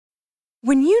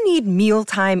When you need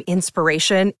mealtime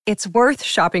inspiration, it's worth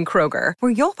shopping Kroger,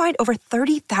 where you'll find over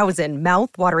 30,000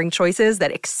 mouth-watering choices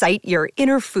that excite your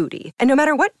inner foodie. And no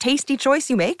matter what tasty choice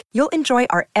you make, you'll enjoy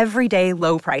our everyday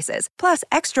low prices, plus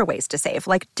extra ways to save,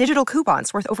 like digital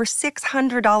coupons worth over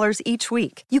 $600 each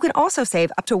week. You can also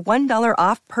save up to $1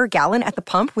 off per gallon at the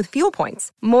pump with fuel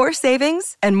points. More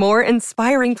savings and more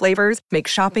inspiring flavors make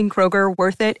shopping Kroger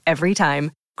worth it every time.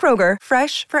 Kroger,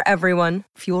 fresh for everyone.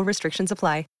 Fuel restrictions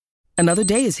apply. Another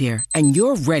day is here, and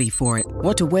you're ready for it.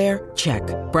 What to wear? Check.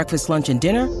 Breakfast, lunch, and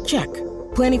dinner? Check.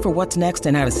 Planning for what's next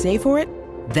and how to save for it?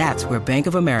 That's where Bank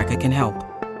of America can help.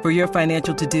 For your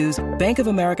financial to-dos, Bank of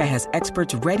America has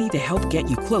experts ready to help get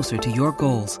you closer to your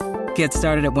goals. Get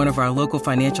started at one of our local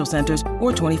financial centers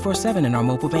or 24/7 in our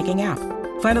mobile banking app.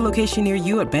 Find a location near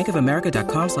you at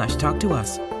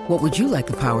bankofamerica.com/talktous. What would you like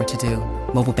the power to do?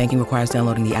 Mobile banking requires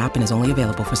downloading the app and is only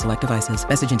available for select devices.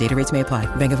 Message and data rates may apply.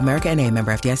 Bank of America N.A.,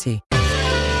 member FDIC.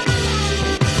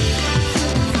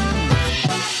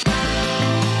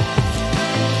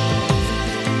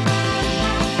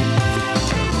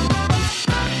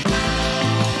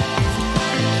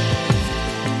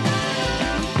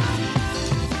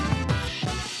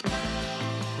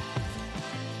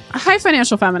 Hi,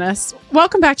 financial feminists.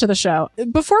 Welcome back to the show.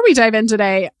 Before we dive in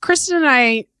today,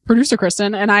 producer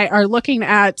Kristen and I are looking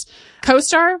at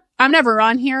CoStar. I'm never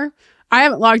on here. I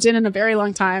haven't logged in a very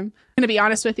long time. I'm going to be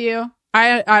honest with you.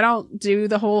 I don't do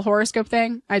the whole horoscope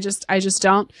thing. I just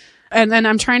don't. And then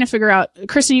I'm trying to figure out,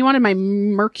 Kristen, you wanted my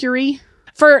Mercury.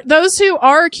 For those who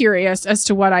are curious as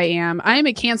to what I am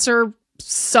a Cancer,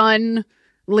 Sun,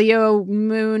 Leo,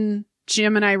 Moon,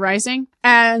 Gemini rising.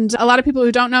 And a lot of people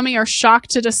who don't know me are shocked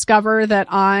to discover that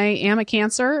I am a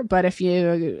Cancer. But if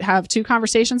you have 2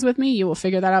 conversations with me, you will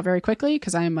figure that out very quickly,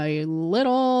 because I am a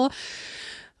little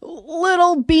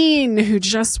being who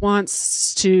just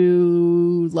wants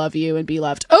to love you and be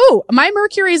loved. Oh, my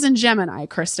Mercury is in Gemini,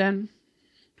 Kristen.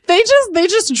 They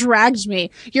just dragged me.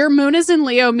 Your moon is in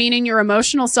Leo, meaning your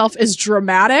emotional self is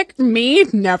dramatic. Me,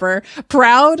 never.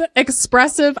 Proud,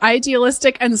 expressive,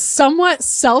 idealistic, and somewhat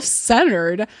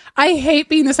self-centered. I hate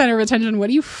being the center of attention. What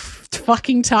are you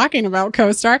fucking talking about,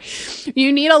 CoStar?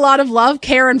 You need a lot of love,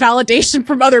 care, and validation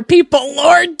from other people.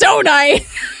 Lord, don't I?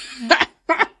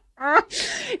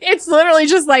 It's literally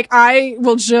just like, I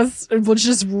will just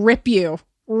rip you.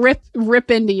 Rip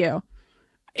into you.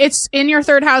 It's in your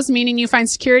 3rd house, meaning you find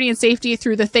security and safety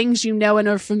through the things you know and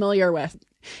are familiar with.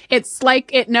 It's like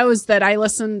it knows that I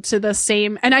listen to the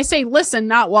same, and I say listen,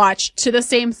 not watch, to the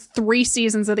same 3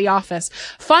 seasons of The Office.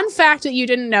 Fun fact that you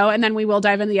didn't know, and then we will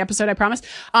dive into the episode, I promise.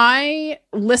 I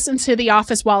listen to The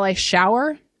Office while I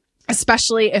shower,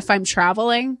 especially if I'm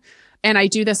traveling. And I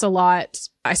do this a lot.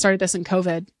 I started this in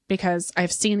COVID because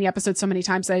I've seen the episodes so many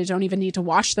times that I don't even need to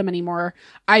watch them anymore.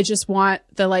 I just want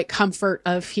the comfort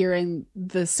of hearing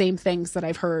the same things that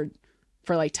I've heard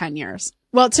for 10 years.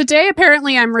 Well, today,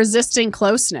 apparently I'm resisting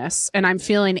closeness and I'm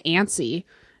feeling antsy.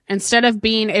 Instead of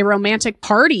being a romantic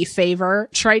party favor,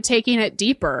 try taking it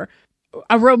deeper.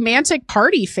 A romantic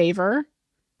party favor?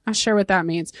 Not sure what that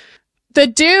means.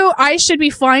 I should be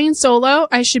flying solo,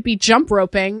 I should be jump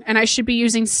roping, and I should be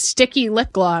using sticky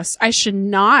lip gloss. I should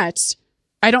not.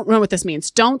 I don't know what this means.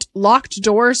 Don't, locked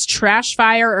doors, trash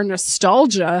fire, or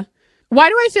nostalgia. Why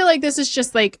do I feel like this is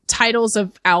just titles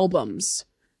of albums?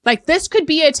 This could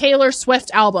be a Taylor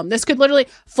Swift album. This could literally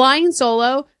flying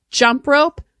solo, jump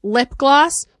rope, lip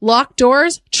gloss, locked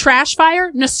doors, trash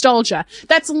fire, nostalgia.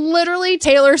 That's literally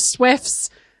Taylor Swift's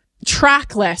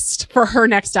track list for her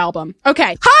next album.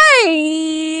 Okay.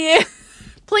 Hi!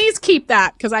 Please keep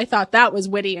that, because I thought that was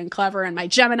witty and clever and my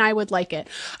Gemini would like it.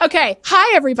 Okay.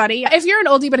 Hi, everybody. If you're an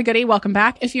oldie but a goodie, welcome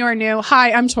back. If you are new,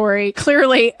 hi, I'm Tori,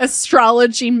 clearly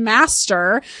astrology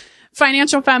master,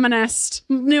 financial feminist,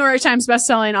 New York Times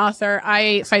bestselling author.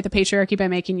 I fight the patriarchy by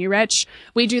making you rich.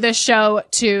 We do this show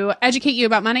to educate you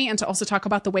about money and to also talk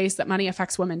about the ways that money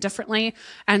affects women differently.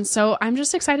 And so I'm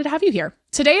just excited to have you here.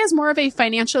 Today is more of a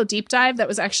financial deep dive that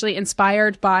was actually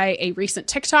inspired by a recent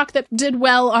TikTok that did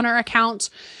well on our account.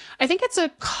 I think it's a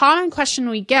common question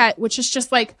we get, which is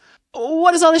just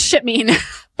what does all this shit mean?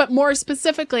 But more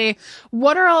specifically,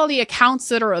 what are all the accounts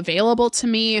that are available to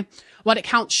me? What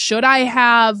accounts should I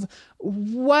have?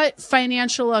 What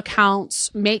financial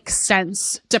accounts make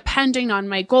sense depending on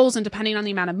my goals and depending on the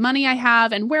amount of money I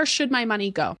have, and where should my money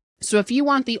go? So if you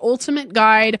want the ultimate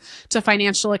guide to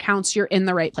financial accounts, you're in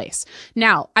the right place.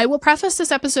 Now, I will preface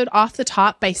this episode off the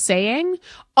top by saying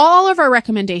all of our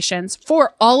recommendations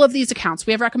for all of these accounts,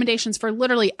 we have recommendations for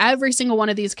literally every single one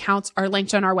of these accounts, are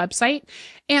linked on our website.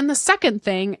 And the second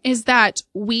thing is that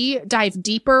we dive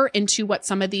deeper into what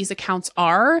some of these accounts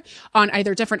are on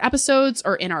either different episodes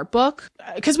or in our book,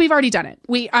 because we've already done it.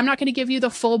 I'm not going to give you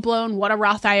the full blown what a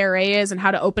Roth IRA is and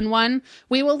how to open one.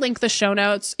 We will link the show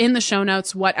notes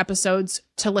what episodes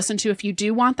to listen to if you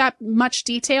do want that much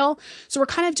detail. So we're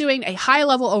kind of doing a high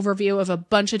level overview of a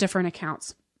bunch of different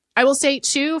accounts. I will say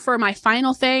too, for my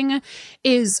final thing,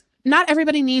 is not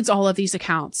everybody needs all of these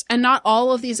accounts, and not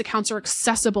all of these accounts are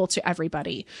accessible to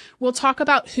everybody. We'll talk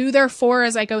about who they're for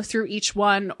as I go through each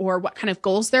one, or what kind of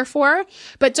goals they're for.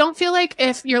 But don't feel like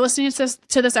if you're listening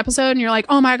to this episode and you're like,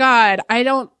 oh my God, I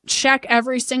don't check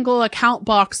every single account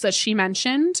box that she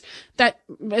mentioned. That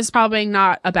is probably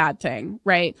not a bad thing,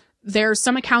 right? There's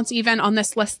some accounts even on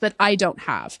this list that I don't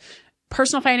have.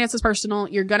 Personal finance is personal.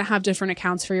 You're going to have different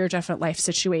accounts for your different life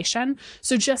situation.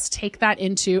 So just take that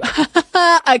into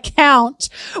account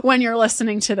when you're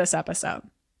listening to this episode.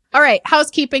 All right,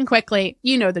 housekeeping quickly.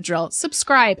 You know the drill.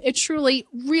 Subscribe. It truly,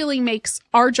 really makes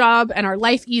our job and our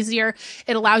life easier.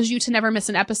 It allows you to never miss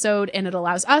an episode, and it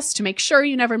allows us to make sure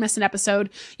you never miss an episode.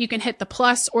 You can hit the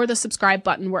plus or the subscribe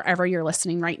button wherever you're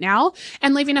listening right now.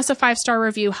 And leaving us a 5-star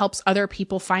review helps other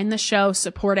people find the show,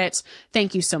 support it.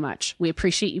 Thank you so much. We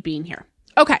appreciate you being here.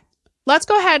 Okay, let's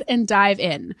go ahead and dive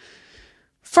in.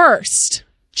 First,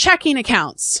 checking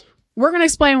accounts. We're going to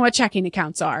explain what checking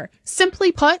accounts are.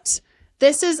 Simply put,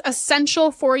 this is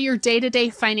essential for your day-to-day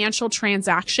financial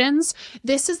transactions.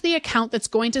 This is the account that's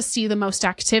going to see the most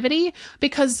activity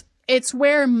because it's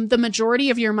where the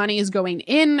majority of your money is going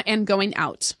in and going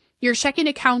out. Your checking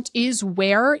account is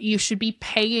where you should be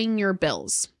paying your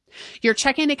bills. Your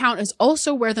checking account is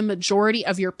also where the majority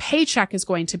of your paycheck is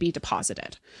going to be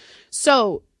deposited.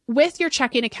 So with your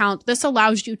checking account, this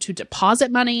allows you to deposit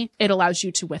money. It allows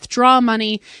you to withdraw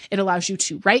money. It allows you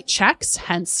to write checks,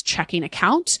 hence checking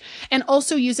account, and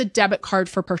also use a debit card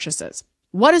for purchases.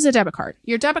 What is a debit card?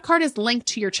 Your debit card is linked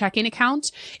to your checking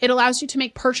account. It allows you to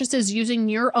make purchases using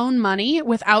your own money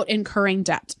without incurring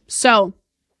debt. So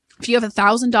if you have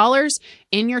 $1,000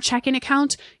 in your checking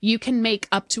account, you can make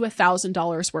up to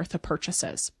 $1,000 worth of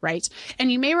purchases, right?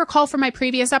 And you may recall from my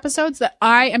previous episodes that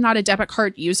I am not a debit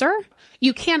card user.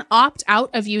 You can opt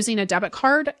out of using a debit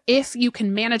card if you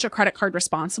can manage a credit card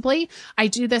responsibly. I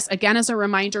do this again as a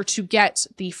reminder to get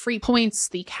the free points,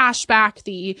 the cash back,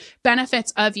 the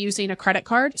benefits of using a credit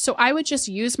card. So I would just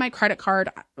use my credit card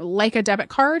like a debit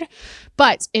card.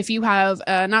 But if you have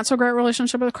a not so great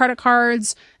relationship with credit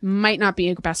cards, might not be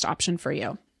a best option for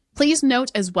you. Please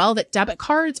note as well that debit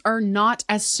cards are not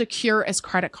as secure as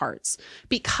credit cards,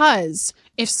 because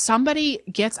if somebody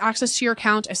gets access to your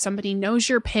account, if somebody knows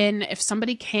your PIN, if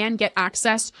somebody can get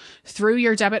access through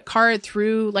your debit card,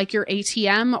 through like your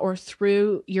ATM or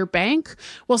through your bank,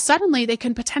 well, suddenly they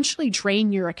can potentially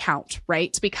drain your account,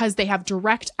 right? Because they have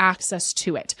direct access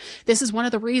to it. This is one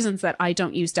of the reasons that I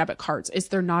don't use debit cards, is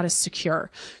they're not as secure.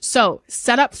 So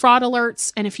set up fraud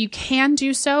alerts. And if you can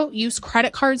do so, use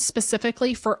credit cards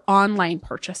specifically for online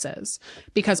purchases,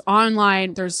 because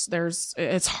online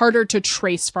it's harder to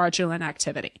trace fraudulent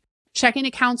activity. Checking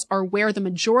accounts are where the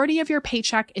majority of your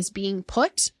paycheck is being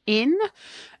put in,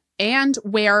 and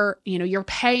where, you're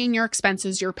paying your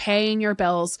expenses, you're paying your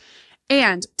bills,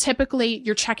 and typically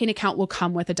your checking account will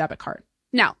come with a debit card.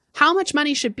 Now, how much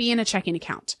money should be in a checking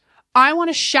account? I want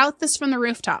to shout this from the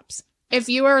rooftops. If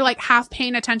you are like half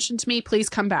paying attention to me, please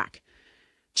come back.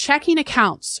 Checking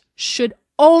accounts should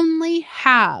only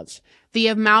have the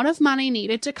amount of money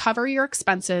needed to cover your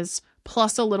expenses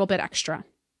plus a little bit extra.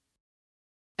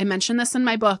 I mentioned this in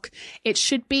my book. It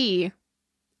should be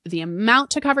the amount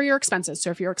to cover your expenses.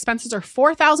 So if your expenses are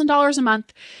 $4,000 a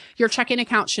month, your checking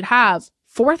account should have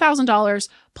 $4,000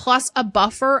 plus a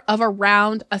buffer of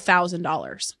around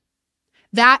 $1,000.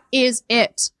 That is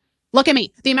it. Look at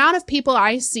me. The amount of people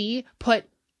I see put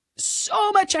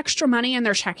so much extra money in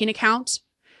their checking account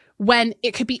when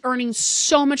it could be earning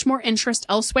so much more interest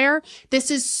elsewhere.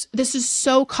 This is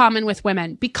so common with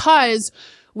women, because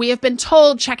we have been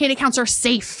told checking accounts are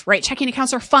safe, right? Checking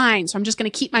accounts are fine. So I'm just going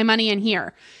to keep my money in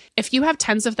here. If you have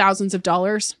tens of thousands of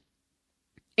dollars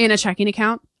in a checking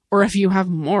account, or if you have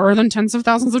more than tens of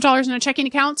thousands of dollars in a checking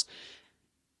account,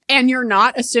 and you're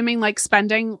not assuming like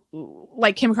spending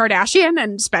like Kim Kardashian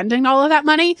and spending all of that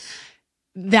money,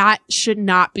 that should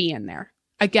not be in there.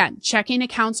 Again, checking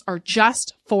accounts are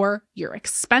just for your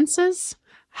expenses,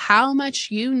 how much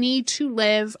you need to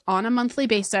live on a monthly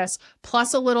basis,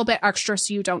 plus a little bit extra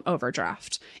so you don't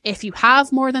overdraft. If you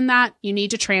have more than that, you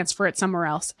need to transfer it somewhere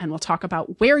else, and we'll talk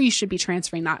about where you should be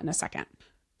transferring that in a second.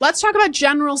 Let's talk about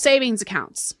general savings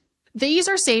accounts. These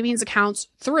are savings accounts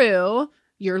through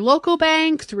your local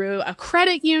bank, through a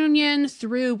credit union,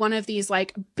 through one of these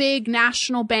like big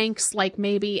national banks, like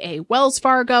maybe a Wells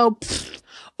Fargo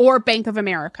or Bank of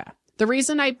America. The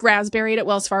reason I raspberried at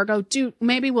Wells Fargo,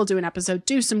 maybe we'll do an episode,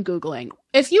 do some Googling.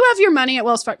 If you have your money at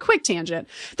Wells Fargo, quick tangent.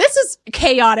 This is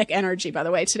chaotic energy, by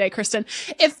the way, today, Kristen.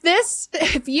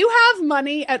 If you have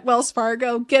money at Wells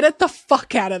Fargo, get it the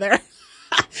fuck out of there.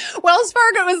 Wells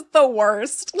Fargo is the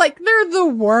worst. Like, they're the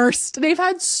worst. They've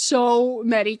had so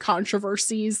many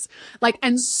controversies, like,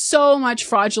 and so much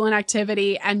fraudulent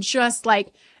activity, and just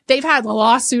like, they've had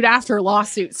lawsuit after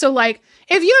lawsuit. So like,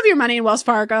 if you have your money in Wells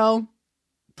Fargo,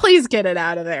 please get it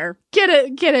out of there. Get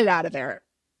it out of there.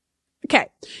 Okay.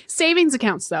 Savings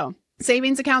accounts though.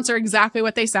 Savings accounts are exactly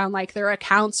what they sound like. They're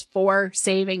accounts for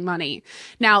saving money.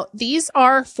 Now, these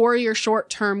are for your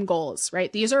short-term goals,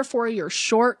 right? These are for your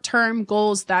short-term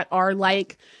goals that are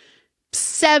like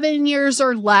 7 years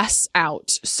or less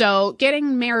out. So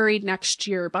getting married next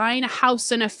year, buying a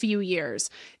house in a few years.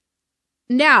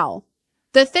 Now,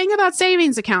 the thing about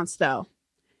savings accounts though,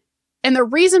 and the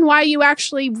reason why you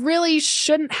actually really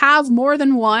shouldn't have more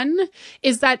than one,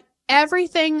 is that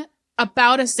everything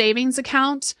about a savings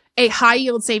account, a high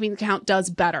yield savings account, does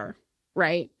better,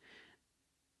 right?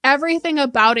 Everything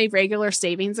about a regular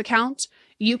savings account,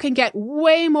 you can get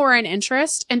way more in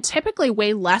interest and typically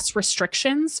way less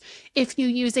restrictions if you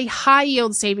use a high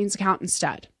yield savings account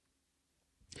instead.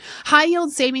 High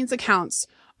yield savings accounts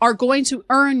are going to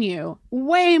earn you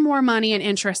way more money and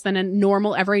interest than a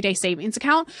normal everyday savings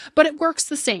account, but it works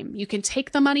the same. You can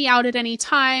take the money out at any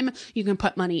time. You can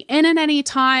put money in at any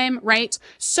time, right?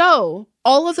 So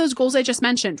all of those goals I just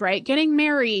mentioned, right? Getting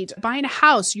married, buying a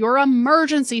house, your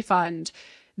emergency fund,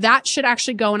 that should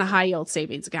actually go in a high yield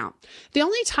savings account. The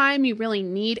only time you really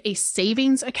need a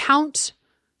savings account,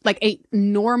 like a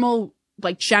normal,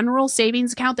 like general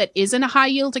savings account that isn't a high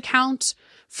yield account,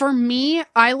 for me,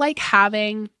 I like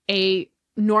having a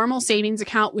normal savings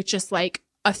account with just like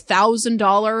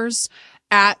 $1,000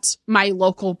 at my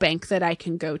local bank that I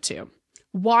can go to.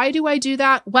 Why do I do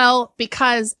that? Well,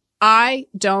 because I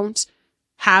don't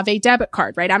have a debit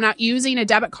card, right? I'm not using a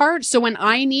debit card. So when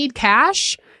I need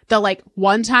cash, the like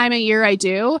one time a year I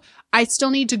do, I still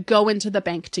need to go into the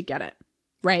bank to get it,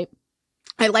 right?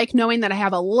 I like knowing that I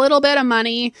have a little bit of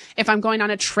money if I'm going on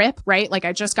a trip, right? Like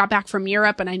I just got back from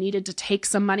Europe and I needed to take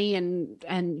some money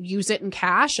and use it in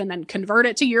cash and then convert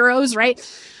it to euros, right?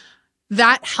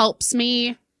 That helps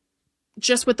me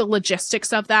just with the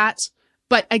logistics of that.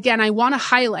 But again, I want to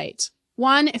highlight,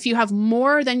 one, if you have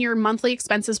more than your monthly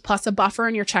expenses plus a buffer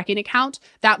in your checking account,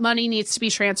 that money needs to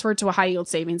be transferred to a high yield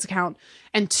savings account.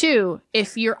 And two,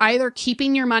 if you're either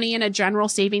keeping your money in a general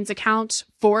savings account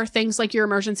for things like your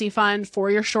emergency fund,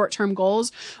 for your short-term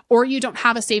goals, or you don't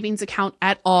have a savings account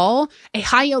at all, a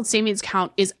high yield savings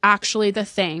account is actually the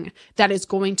thing that is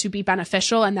going to be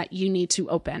beneficial and that you need to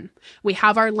open. We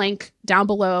have our link down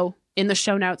below in the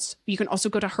show notes. You can also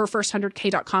go to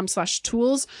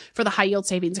herfirst100k.com/tools for the high yield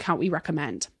savings account we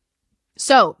recommend.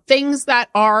 So things that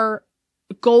are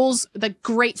goals that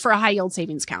great for a high yield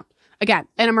savings account. Again,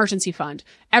 an emergency fund.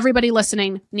 Everybody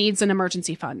listening needs an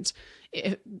emergency fund.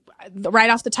 Right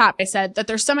off the top, I said that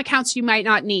there's some accounts you might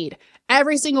not need.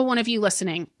 Every single one of you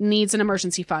listening needs an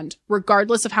emergency fund,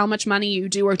 regardless of how much money you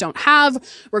do or don't have,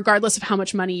 regardless of how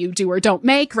much money you do or don't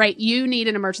make, right? You need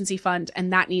an emergency fund,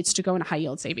 and that needs to go in a high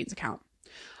yield savings account.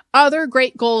 Other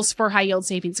great goals for high yield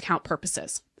savings account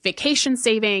purposes: vacation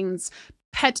savings,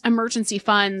 pet emergency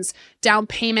funds, down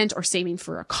payment or saving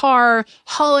for a car,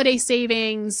 holiday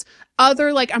savings,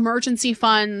 other like emergency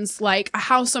funds, like a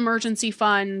house emergency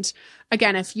fund.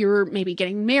 Again, if you're maybe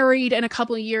getting married in a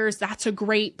couple of years, that's a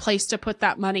great place to put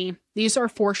that money. These are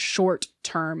for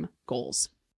short-term goals.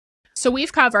 So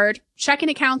we've covered checking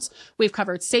accounts. We've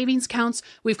covered savings accounts.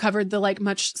 We've covered the like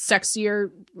much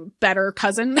sexier, better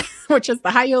cousin, which is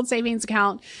the high yield savings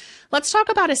account. Let's talk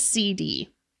about a CD.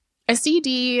 A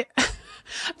CD,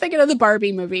 I'm thinking of the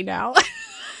Barbie movie now,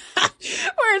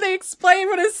 where they explain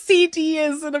what a CD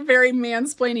is in a very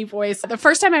mansplaining voice. The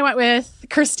first time I went with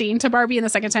Christine to Barbie, and the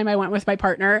second time I went with my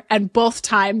partner, and both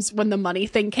times when the money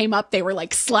thing came up, they were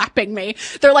like slapping me.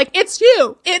 They're like, "It's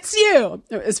you, it's you."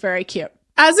 It was very cute.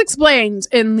 As explained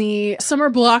in the summer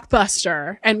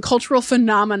blockbuster and cultural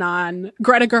phenomenon,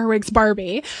 Greta Gerwig's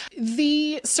Barbie,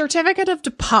 a certificate of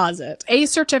deposit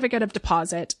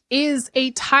is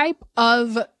a type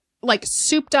of like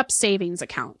souped up savings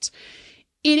account.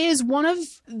 It is one of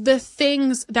the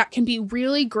things that can be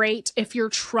really great if you're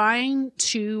trying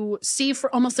to see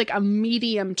for almost like a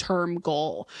medium term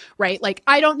goal, right? Like,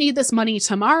 I don't need this money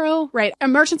tomorrow, right?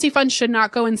 Emergency funds should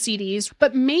not go in CDs,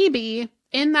 but maybe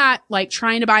in that, like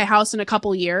trying to buy a house in a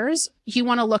couple years, you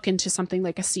want to look into something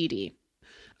like a CD.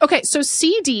 Okay, so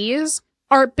CDs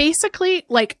are basically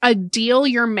like a deal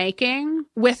you're making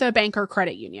with a bank or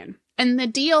credit union. And the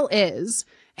deal is,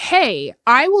 hey,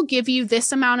 I will give you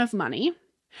this amount of money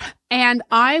and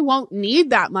I won't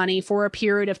need that money for a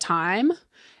period of time.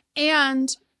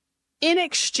 And in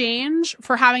exchange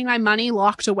for having my money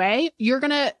locked away, you're going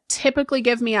to typically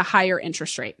give me a higher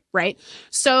interest rate, right?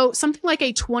 So something like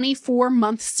a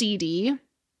 24-month CD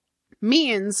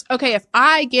means, okay, if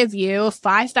I give you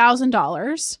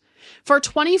 $5,000 for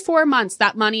 24 months,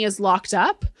 that money is locked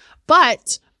up,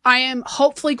 but I am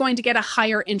hopefully going to get a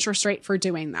higher interest rate for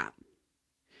doing that.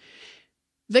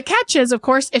 The catch is, of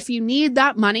course, if you need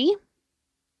that money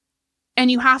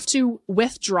and you have to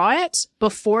withdraw it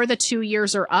before the 2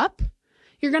 years are up,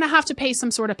 you're going to have to pay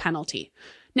some sort of penalty.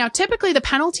 Now, typically the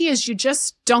penalty is you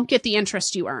just don't get the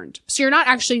interest you earned. So you're not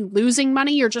actually losing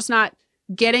money. You're just not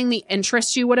getting the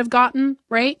interest you would have gotten,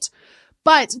 right?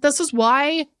 But this is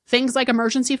why things like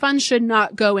emergency funds should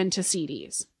not go into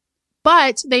CDs.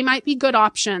 But they might be good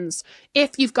options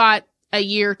if you've got a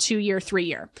year, 2 year, 3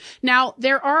 year. Now,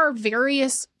 there are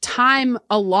various time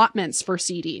allotments for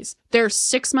CDs. There's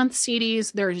 6-month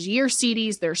CDs, there's year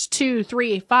CDs, there's 2,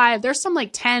 3, 5, there's some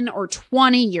like 10 or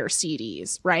 20 year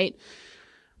CDs, right?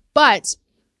 But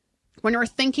when we're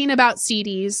thinking about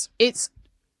CDs, it's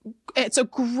a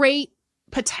great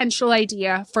potential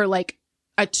idea for like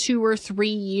a 2 or 3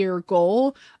 year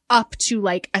goal up to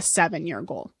like a 7-year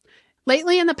goal.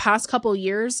 Lately, in the past couple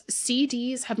years,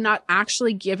 CDs have not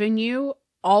actually given you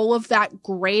all of that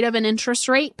great of an interest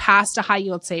rate past a high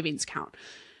yield savings account.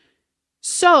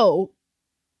 So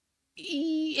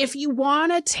if you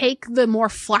want to take the more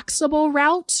flexible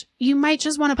route, you might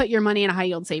just want to put your money in a high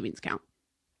yield savings account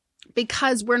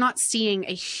because we're not seeing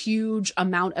a huge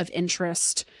amount of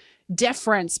interest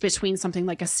difference between something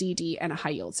like a CD and a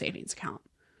high yield savings account.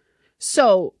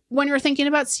 So when you're thinking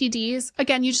about CDs,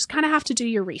 again, you just kind of have to do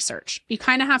your research. You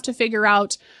kind of have to figure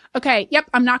out, okay, yep,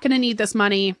 I'm not going to need this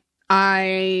money.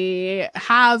 I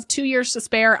have 2 years to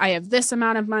spare. I have this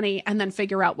amount of money, and then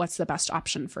figure out what's the best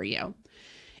option for you.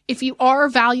 If you are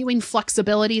valuing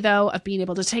flexibility, though, of being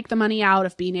able to take the money out,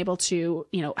 of being able to,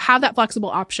 have that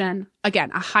flexible option, again,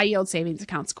 a high yield savings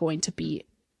account is going to be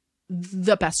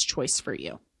the best choice for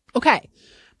you. Okay.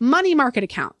 Money market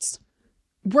accounts.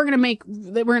 We're going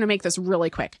to make this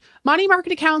really quick. Money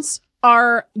market accounts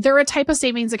they're a type of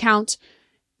savings account.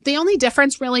 The only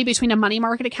difference really between a money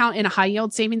market account and a high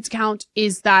yield savings account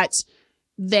is that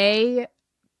they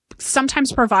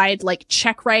sometimes provide like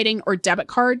check writing or debit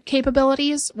card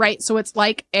capabilities, right? So it's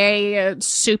like a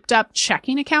souped up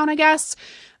checking account, I guess.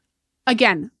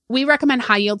 Again, we recommend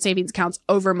high yield savings accounts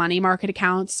over money market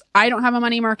accounts. I don't have a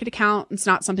money market account. It's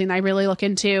not something that I really look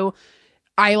into.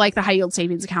 I like the high yield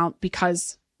savings account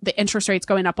because the interest rate's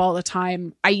going up all the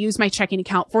time. I use my checking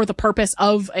account for the purpose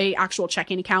of a actual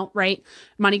checking account, right?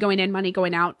 Money going in, money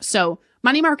going out. So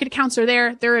money market accounts are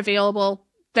there. They're available.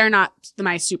 They're not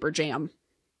my super jam.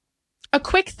 A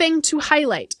quick thing to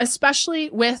highlight, especially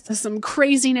with some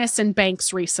craziness in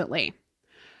banks recently.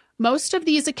 Most of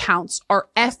these accounts are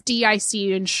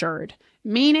FDIC insured,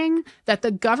 meaning that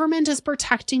the government is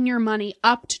protecting your money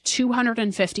up to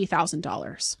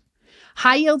 $250,000.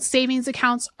 High yield savings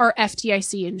accounts are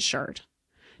FDIC insured.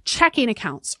 Checking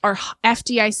accounts are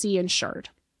FDIC insured.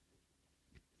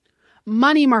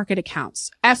 Money market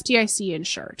accounts, FDIC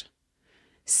insured.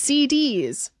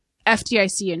 CDs,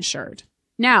 FDIC insured.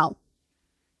 Now,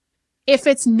 if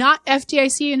it's not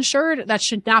FDIC insured, that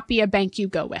should not be a bank you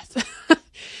go with.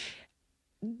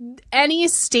 Any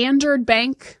standard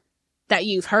bank that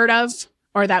you've heard of,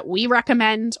 or that we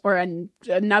recommend, or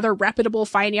another reputable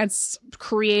finance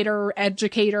creator,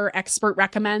 educator, expert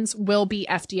recommends, will be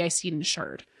FDIC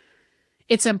insured.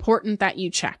 It's important that you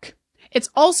check. It's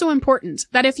also important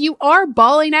that if you are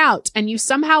balling out and you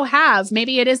somehow have,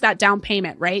 maybe it is that down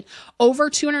payment, right? Over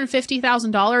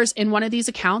 $250,000 in one of these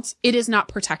accounts, it is not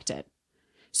protected.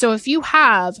 So if you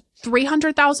have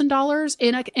 $300,000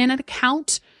 in an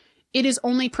account, it is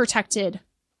only protected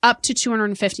up to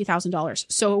 $250,000.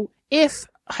 So if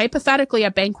hypothetically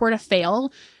a bank were to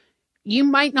fail, you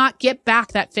might not get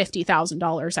back that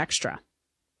 $50,000 extra.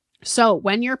 So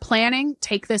when you're planning,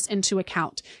 take this into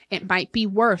account. It might be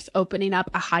worth opening up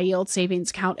a high yield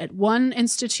savings account at one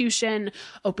institution,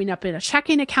 opening up a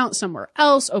checking account somewhere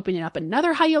else, opening up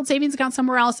another high yield savings account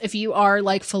somewhere else if you are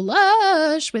like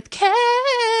flush with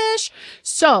cash.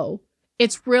 So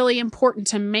it's really important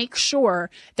to make sure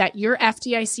that your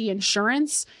FDIC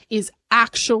insurance is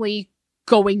actually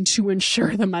going to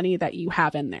insure the money that you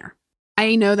have in there.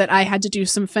 I know that I had to do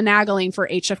some finagling for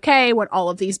HFK when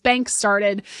all of these banks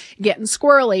started getting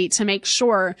squirrely to make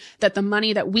sure that the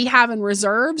money that we have in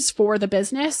reserves for the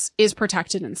business is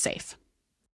protected and safe.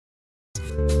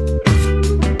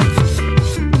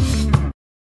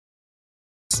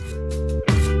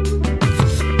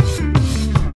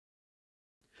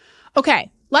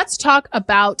 Okay, let's talk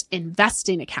about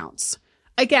investing accounts.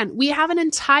 Again, we have an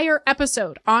entire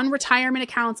episode on retirement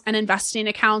accounts and investing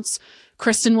accounts.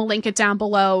 Kristen will link it down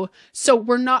below. So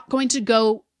we're not going to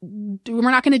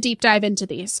deep dive into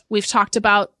these. We've talked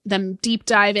about them deep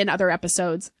dive in other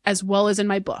episodes as well as in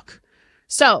my book.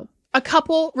 So a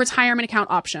couple retirement account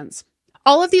options.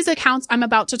 All of these accounts I'm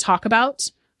about to talk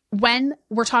about when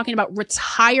we're talking about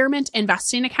retirement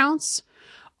investing accounts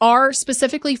are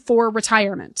specifically for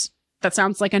retirement. That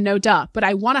sounds like a no duh, but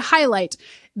I want to highlight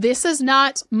this is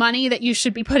not money that you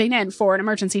should be putting in for an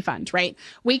emergency fund, right?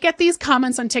 We get these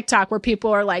comments on TikTok where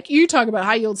people are like, you talk about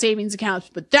high yield savings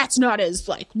accounts, but that's not as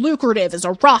like lucrative as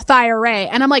a Roth IRA.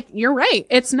 And I'm like, you're right.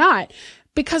 It's not,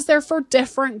 because they're for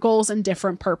different goals and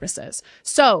different purposes.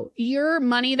 So your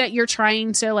money that you're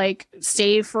trying to like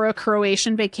save for a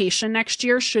Croatian vacation next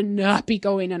year should not be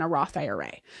going in a Roth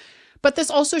IRA. But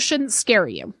this also shouldn't scare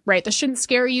you, right? This shouldn't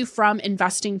scare you from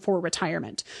investing for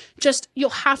retirement. Just, you'll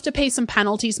have to pay some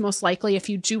penalties most likely if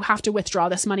you do have to withdraw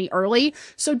this money early.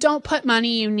 So don't put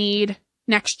money you need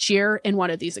next year in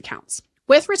one of these accounts.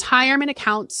 With retirement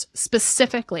accounts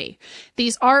specifically,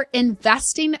 these are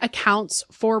investing accounts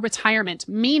for retirement,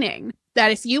 meaning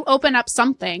that if you open up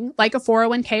something like a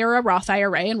 401k or a Roth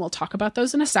IRA, and we'll talk about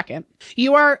those in a second,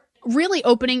 you are really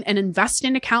opening an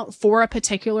investing account for a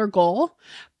particular goal.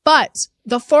 But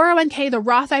the 401k, the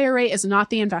Roth IRA is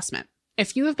not the investment.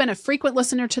 If you have been a frequent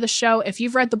listener to the show, if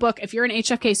you've read the book, if you're an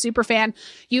HFK superfan,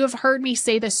 you have heard me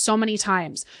say this so many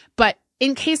times. But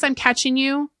in case I'm catching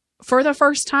you for the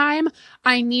first time,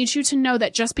 I need you to know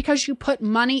that just because you put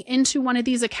money into one of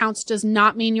these accounts does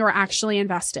not mean you're actually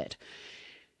invested.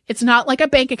 It's not like a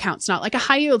bank account. It's not like a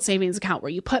high yield savings account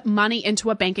where you put money into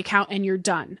a bank account and you're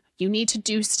done. You need to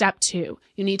do step 2.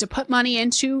 You need to put money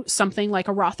into something like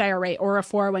a Roth IRA or a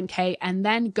 401k and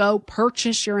then go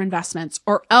purchase your investments,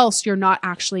 or else you're not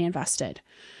actually invested.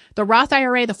 The Roth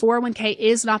IRA, the 401k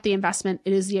is not the investment.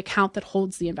 It is the account that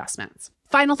holds the investments.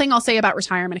 Final thing I'll say about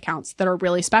retirement accounts that are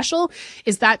really special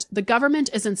is that the government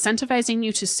is incentivizing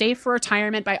you to save for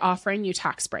retirement by offering you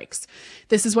tax breaks.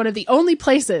 This is one of the only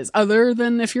places, other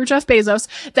than if you're Jeff Bezos,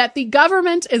 that the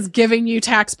government is giving you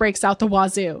tax breaks out the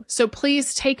wazoo. So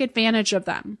please take advantage of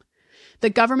them. The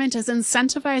government is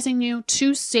incentivizing you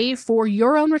to save for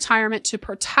your own retirement to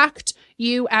protect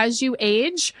you as you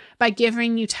age by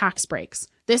giving you tax breaks.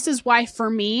 This is why, for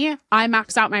me, I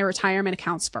max out my retirement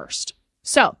accounts first.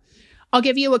 So I'll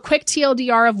give you a quick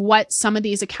TLDR of what some of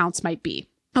these accounts might be.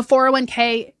 A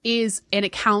 401k is an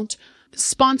account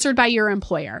sponsored by your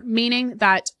employer, meaning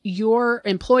that your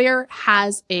employer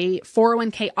has a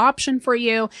 401k option for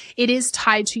you. It is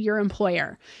tied to your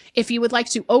employer. If you would like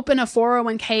to open a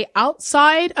 401k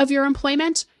outside of your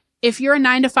employment, if you're a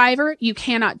 9-to-5er, you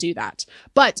cannot do that.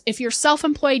 But if you're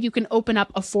self-employed, you can open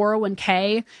up a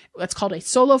 401k. That's called a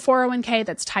solo 401k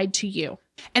that's tied to you.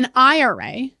 An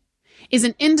IRA is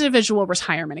an individual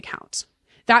retirement account.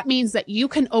 That means that you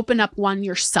can open up one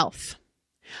yourself.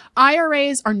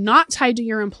 IRAs are not tied to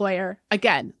your employer.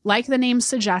 Again, like the name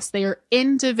suggests, they are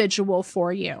individual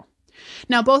for you.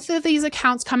 Now, both of these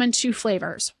accounts come in 2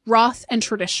 flavors, Roth and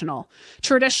traditional.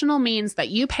 Traditional means that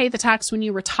you pay the tax when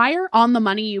you retire on the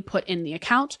money you put in the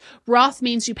account. Roth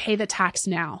means you pay the tax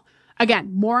now.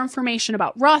 Again, more information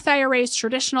about Roth IRAs,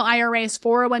 traditional IRAs,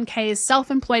 401ks,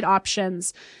 self-employed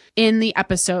options in the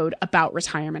episode about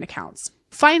retirement accounts.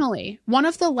 Finally, one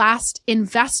of the last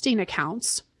investing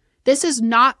accounts, this is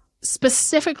not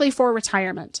specifically for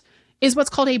retirement, is what's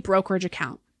called a brokerage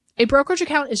account. A brokerage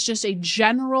account is just a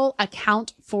general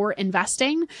account for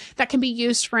investing that can be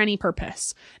used for any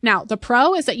purpose. Now, the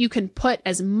pro is that you can put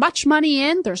as much money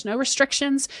in, there's no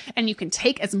restrictions, and you can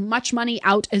take as much money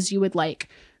out as you would like.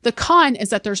 The con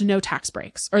is that there's no tax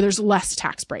breaks, or there's less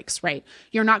tax breaks, right?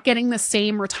 You're not getting the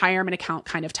same retirement account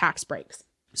kind of tax breaks.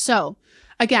 So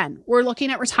again, we're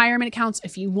looking at retirement accounts.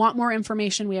 If you want more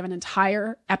information, we have an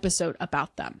entire episode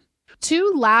about them.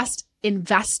 2 last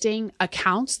investing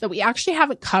accounts that we actually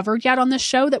haven't covered yet on this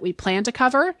show that we plan to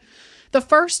cover. The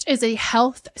first is a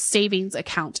health savings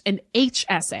account, an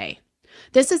HSA.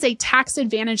 This is a tax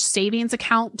advantage savings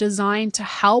account designed to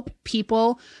help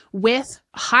people with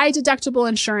high deductible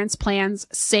insurance plans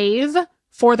save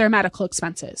for their medical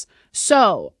expenses.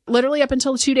 So literally up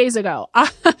until 2 days ago,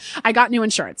 I got new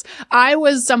insurance. I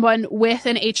was someone with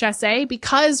an HSA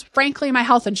because frankly, my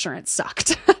health insurance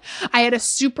sucked. I had a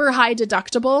super high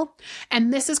deductible.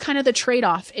 And this is kind of the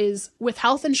trade-off is with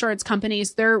health insurance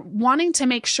companies, they're wanting to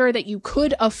make sure that you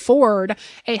could afford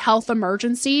a health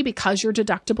emergency because your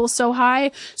deductible's so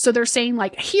high. So they're saying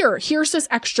like, here's this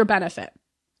extra benefit.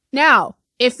 Now,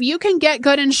 if you can get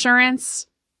good insurance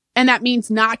and that means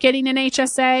not getting an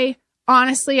HSA,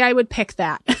 honestly, I would pick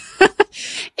that.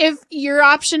 If your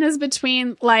option is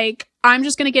between like, I'm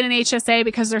just going to get an HSA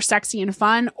because they're sexy and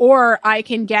fun, or I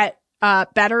can get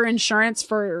better insurance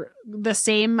for the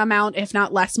same amount, if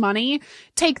not less money,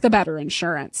 take the better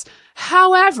insurance.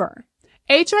 However,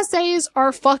 HSAs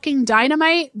are fucking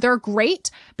dynamite. They're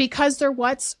great because they're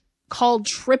what's called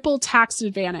triple tax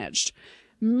advantaged,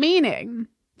 meaning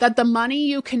that the money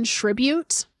you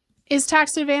contribute is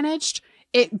tax advantaged.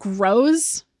 It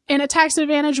grows in a tax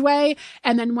advantage way.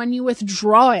 And then when you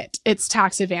withdraw it, it's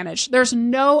tax advantaged. There's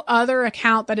no other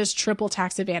account that is triple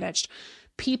tax advantaged.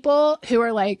 People who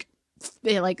are like,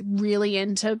 they like really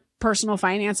into personal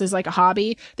finance as like a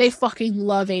hobby, they fucking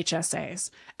love HSAs.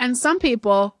 And some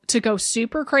people, to go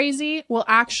super crazy, will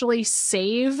actually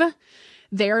save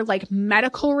their like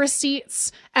medical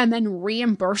receipts and then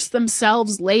reimburse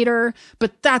themselves later.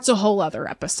 But that's a whole other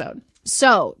episode.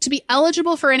 So to be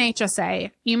eligible for an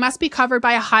HSA, you must be covered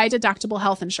by a high deductible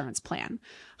health insurance plan.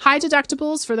 High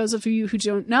deductibles, for those of you who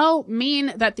don't know,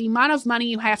 mean that the amount of money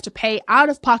you have to pay out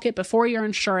of pocket before your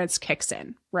insurance kicks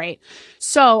in, right?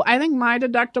 So I think my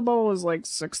deductible was like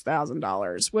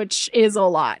 $6,000, which is a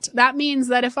lot. That means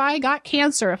that if I got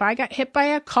cancer, if I got hit by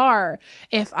a car,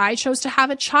 if I chose to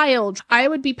have a child, I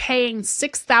would be paying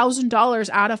 $6,000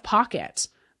 out of pocket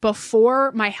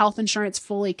before my health insurance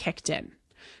fully kicked in.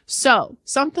 So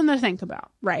something to think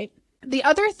about, right? The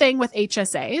other thing with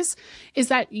HSAs is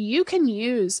that you can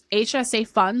use HSA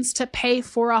funds to pay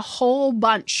for a whole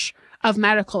bunch of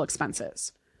medical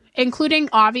expenses, including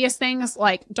obvious things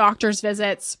like doctor's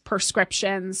visits,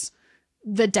 prescriptions,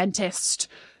 the dentist,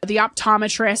 the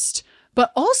optometrist,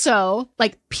 but also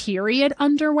like period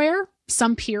underwear.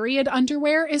 Some period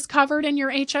underwear is covered in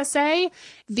your HSA.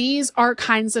 These are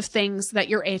kinds of things that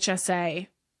your HSA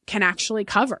can actually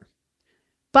cover.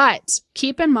 But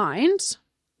keep in mind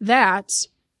that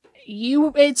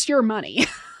it's your money.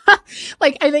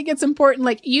 Like, I think it's important,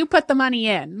 like you put the money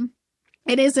in.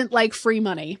 It isn't like free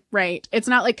money, right? It's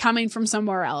not like coming from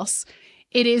somewhere else.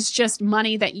 It is just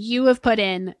money that you have put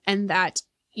in and that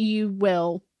you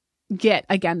will get,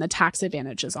 again, the tax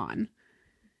advantages on.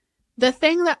 The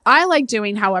thing that I like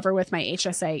doing, however, with my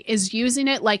HSA is using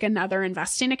it like another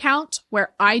investing account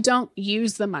where I don't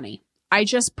use the money. I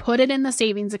just put it in the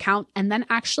savings account and then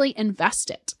actually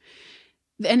invest it.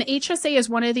 An HSA is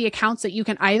one of the accounts that you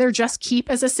can either just keep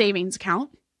as a savings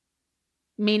account,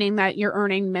 meaning that you're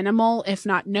earning minimal, if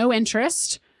not no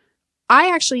interest.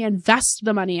 I actually invest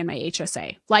the money in my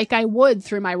HSA like I would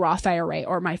through my Roth IRA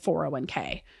or my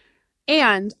 401k.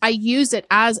 And I use it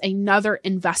as another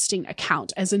investing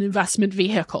account, as an investment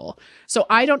vehicle. So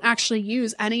I don't actually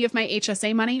use any of my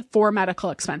HSA money for medical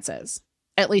expenses,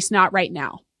 at least not right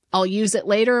now. I'll use it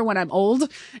later when I'm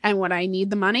old and when I need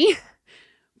the money.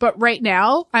 But right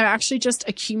now, I'm actually just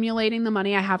accumulating the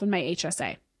money I have in my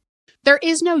HSA. There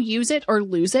is no use it or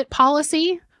lose it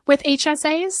policy with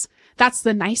HSAs. That's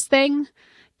the nice thing,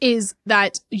 is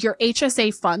that your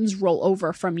HSA funds roll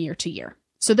over from year to year.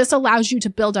 So this allows you to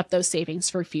build up those savings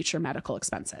for future medical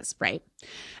expenses, right?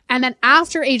 And then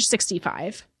after age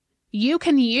 65, you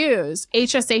can use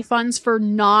HSA funds for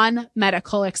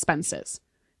non-medical expenses.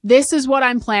 This is what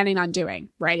I'm planning on doing,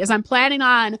 right? Is I'm planning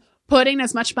on putting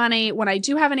as much money when I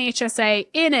do have an HSA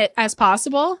in it as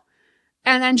possible,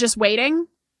 and then just waiting,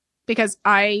 because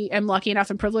I am lucky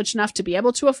enough and privileged enough to be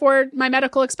able to afford my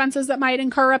medical expenses that might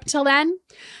incur up till then.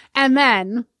 And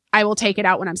then I will take it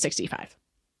out when I'm 65.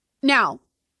 Now,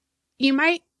 you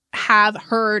might have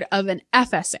heard of an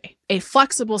FSA, a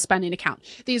flexible spending account.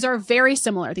 These are very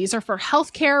similar. These are for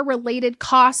healthcare related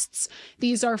costs.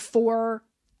 These are for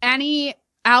any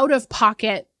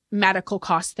out-of-pocket medical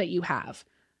costs that you have.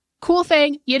 Cool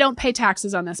thing, you don't pay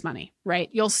taxes on this money, right?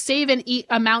 You'll save an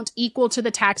amount equal to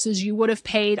the taxes you would have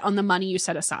paid on the money you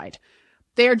set aside.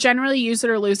 They are generally use it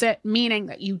or lose it, meaning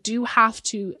that you do have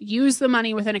to use the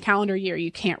money within a calendar year.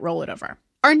 You can't roll it over.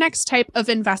 Our next type of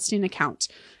investing account,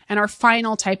 and our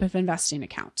final type of investing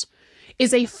account,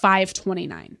 is a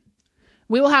 529.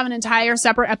 We will have an entire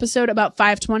separate episode about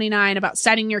 529, about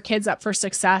setting your kids up for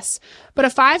success. But a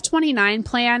 529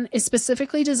 plan is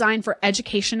specifically designed for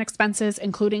education expenses,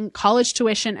 including college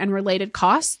tuition and related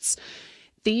costs.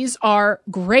 These are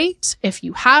great if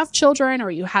you have children or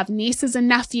you have nieces and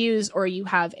nephews or you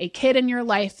have a kid in your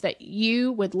life that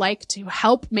you would like to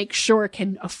help make sure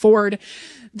can afford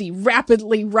the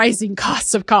rapidly rising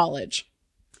costs of college.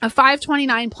 A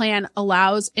 529 plan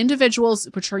allows individuals,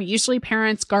 which are usually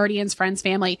parents, guardians, friends,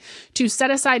 family, to set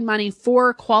aside money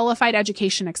for qualified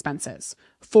education expenses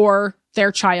for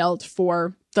their child,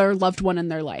 for their loved one in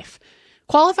their life.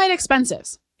 Qualified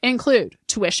expenses include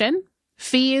tuition,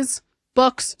 fees,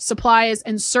 books, supplies,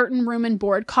 and certain room and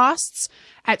board costs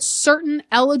at certain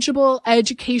eligible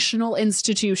educational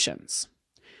institutions.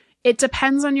 It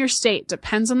depends on your state,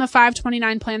 depends on the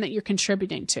 529 plan that you're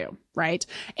contributing to, right?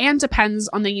 And depends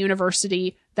on the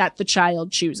university that the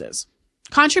child chooses.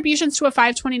 Contributions to a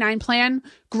 529 plan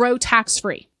grow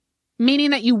tax-free, meaning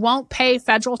that you won't pay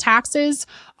federal taxes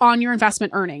on your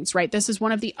investment earnings, right? This is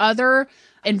one of the other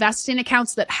investing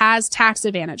accounts that has tax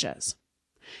advantages.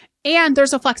 And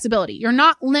there's a flexibility. You're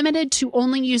not limited to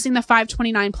only using the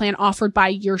 529 plan offered by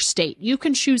your state. You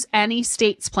can choose any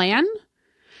state's plan.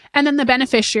 And then the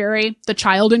beneficiary, the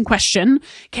child in question,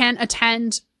 can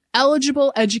attend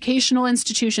eligible educational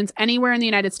institutions anywhere in the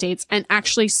United States and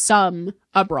actually some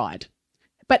abroad.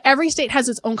 But every state has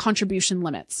its own contribution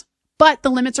limits. But the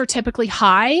limits are typically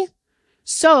high.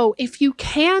 So if you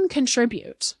can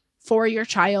contribute for your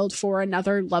child, for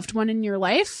another loved one in your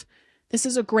life, this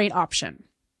is a great option.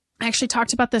 I actually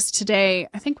talked about this today,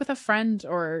 I think with a friend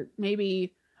or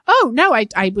maybe,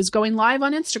 I was going live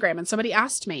on Instagram and somebody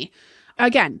asked me,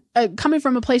 again, coming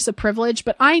from a place of privilege,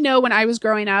 but I know when I was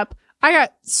growing up, I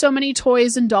got so many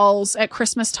toys and dolls at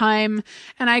Christmas time,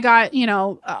 and I got,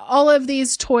 all of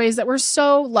these toys that were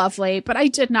so lovely, but I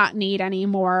did not need any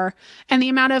more. And the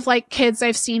amount of kids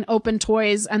I've seen open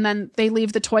toys and then they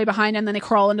leave the toy behind and then they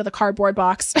crawl into the cardboard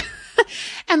box.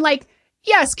 And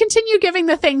yes, continue giving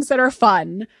the things that are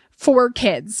fun for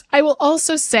kids. I will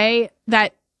also say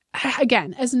that,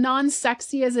 again, as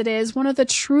non-sexy as it is, one of the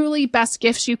truly best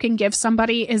gifts you can give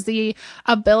somebody is the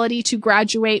ability to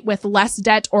graduate with less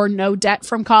debt or no debt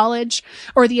from college,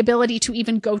 or the ability to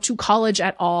even go to college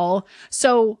at all.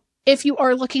 So if you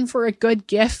are looking for a good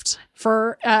gift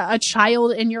for a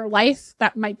child in your life,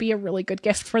 that might be a really good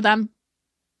gift for them.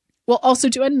 We'll also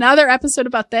do another episode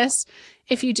about this.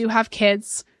 If you do have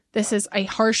kids, this is a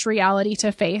harsh reality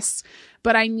to face,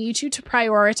 but I need you to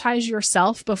prioritize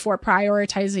yourself before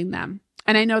prioritizing them.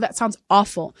 And I know that sounds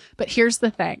awful, but here's the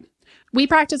thing. We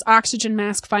practice oxygen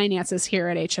mask finances here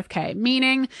at HFK,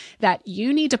 meaning that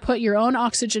you need to put your own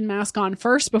oxygen mask on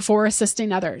first before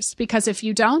assisting others, because if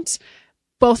you don't,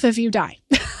 both of you die.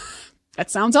 That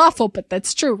sounds awful, but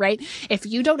that's true, right? If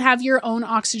you don't have your own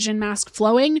oxygen mask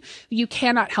flowing, you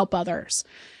cannot help others.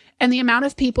 And the amount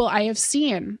of people I have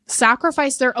seen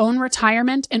sacrifice their own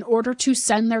retirement in order to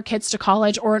send their kids to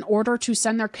college, or in order to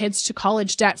send their kids to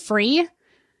college debt free.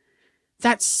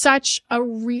 That's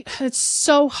it's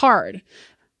so hard.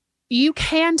 You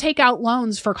can take out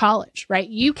loans for college, right?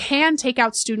 You can take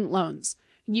out student loans.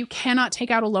 You cannot take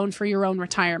out a loan for your own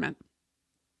retirement.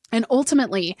 And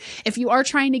ultimately, if you are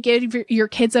trying to give your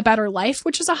kids a better life,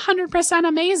 which is 100%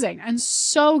 amazing and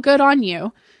so good on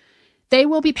you, they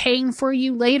will be paying for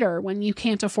you later when you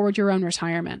can't afford your own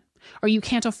retirement, or you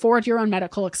can't afford your own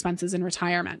medical expenses in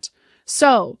retirement.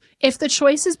 So if the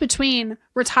choice is between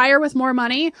retire with more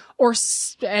money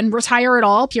and retire at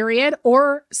all, period,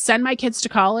 or send my kids to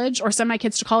college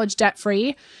debt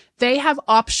free, they have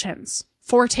options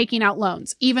for taking out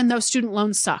loans. Even though student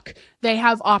loans suck, they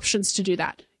have options to do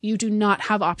that. You do not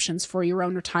have options for your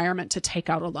own retirement to take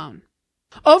out a loan.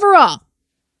 Overall,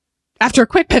 after a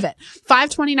quick pivot,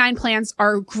 529 plans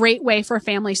are a great way for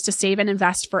families to save and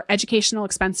invest for educational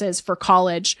expenses for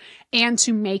college and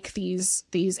to make these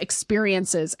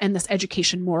experiences and this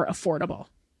education more affordable.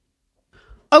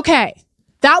 Okay,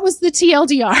 that was the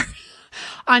TLDR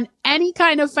on any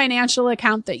kind of financial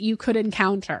account that you could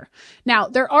encounter. Now,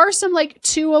 there are some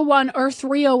 201 or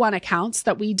 301 accounts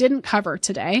that we didn't cover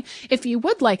today. If you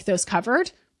would like those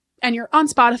covered, and you're on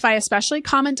Spotify especially,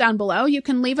 comment down below. You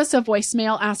can leave us a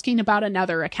voicemail asking about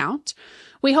another account.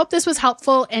 We hope this was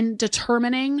helpful in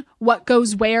determining what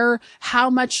goes where,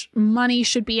 how much money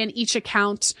should be in each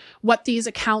account, what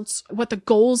the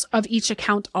goals of each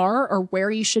account are, or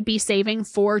where you should be saving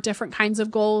for different kinds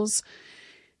of goals.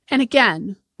 And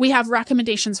again, we have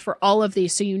recommendations for all of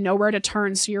these so you know where to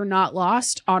turn so you're not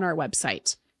lost on our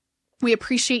website. We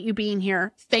appreciate you being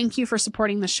here. Thank you for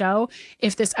supporting the show.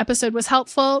 If this episode was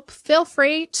helpful, feel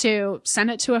free to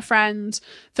send it to a friend.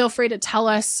 Feel free to tell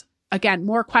us, again,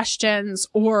 more questions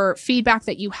or feedback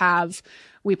that you have.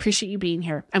 We appreciate you being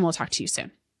here, and we'll talk to you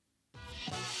soon.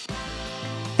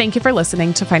 thank you for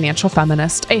listening to Financial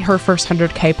Feminist, a Her First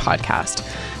 100K podcast.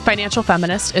 Financial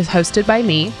Feminist is hosted by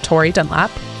me, Tori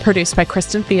Dunlap, produced by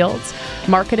Kristen Fields,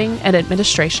 marketing and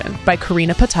administration by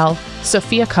Karina Patel,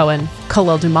 Sophia Cohen,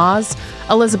 Khalil Dumas,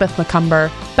 Elizabeth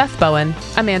McCumber, Beth Bowen,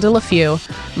 Amanda LaFew,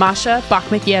 Masha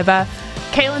Bachmikyeva,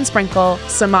 Kaylin Sprinkle,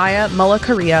 Samaya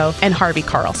Mulla-Carrillo, and Harvey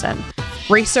Carlson.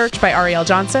 Research by Ariel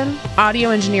Johnson, audio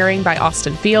engineering by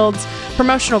Austin Fields,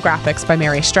 promotional graphics by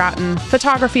Mary Stratton,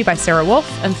 photography by Sarah Wolf,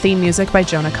 and theme music by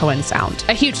Jonah Cohen Sound.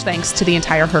 A huge thanks to the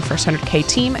entire Her First 100K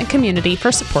team and community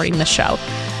for supporting the show.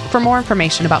 For more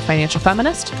information about Financial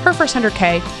Feminist, Her First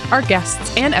 100K, our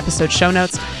guests, and episode show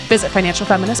notes, visit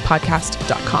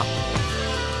financialfeministpodcast.com.